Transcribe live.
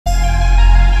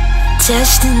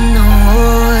testing the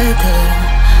water.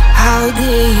 How do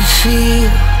you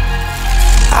feel?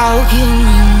 How can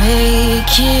we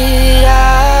make it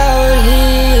out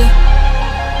here?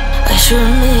 A swim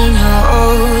in your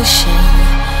ocean,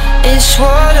 it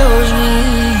swallows me.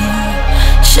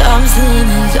 Something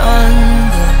is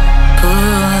under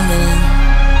pulling.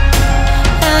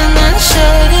 And then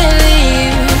suddenly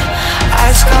you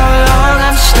ask how long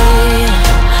I'm staying.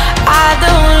 I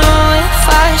don't know if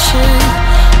I should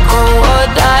go or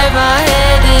dive my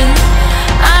head in.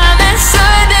 And then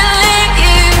suddenly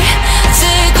you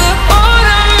take a hold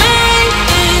of me.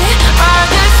 I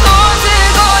just want to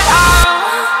go down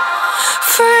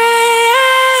free.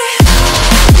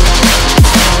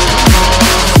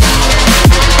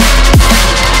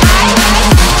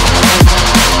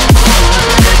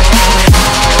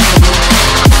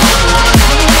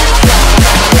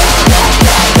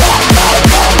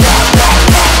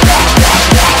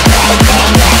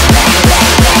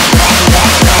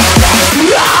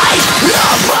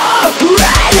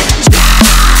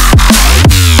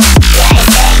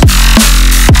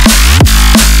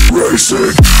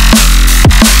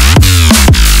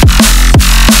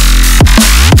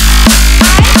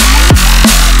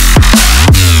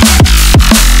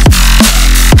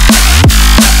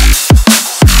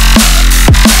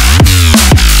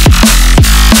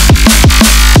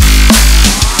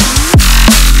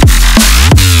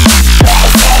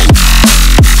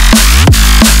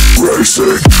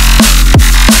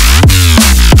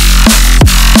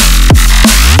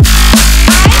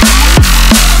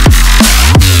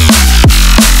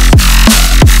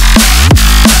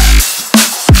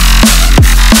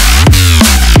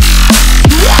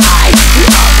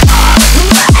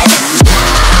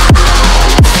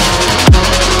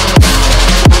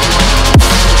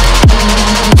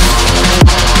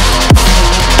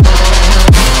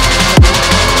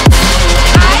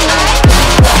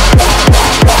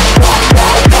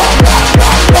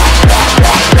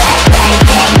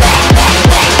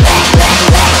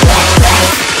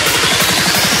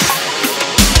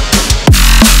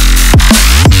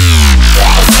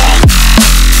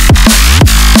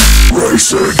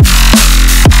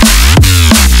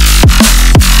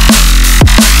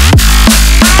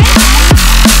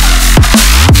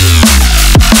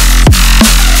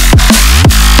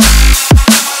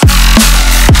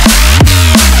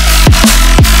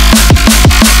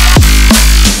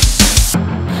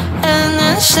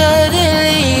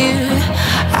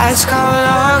 Ask how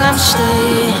long I'm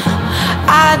staying.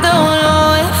 I don't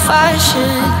know if I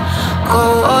should go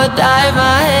or dive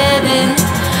my head in.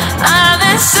 And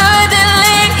then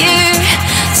suddenly you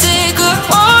take a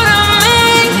hold of me.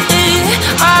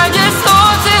 I just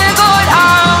want to go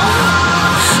down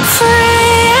free.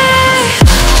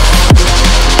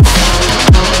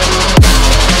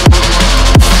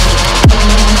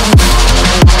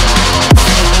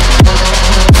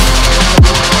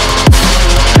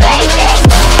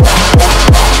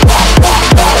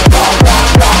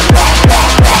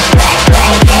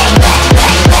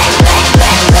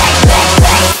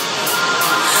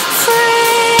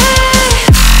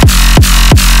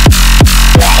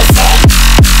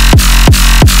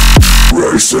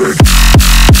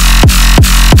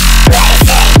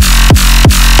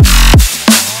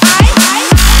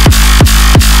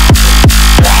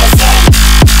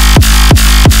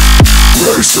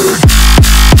 Racing.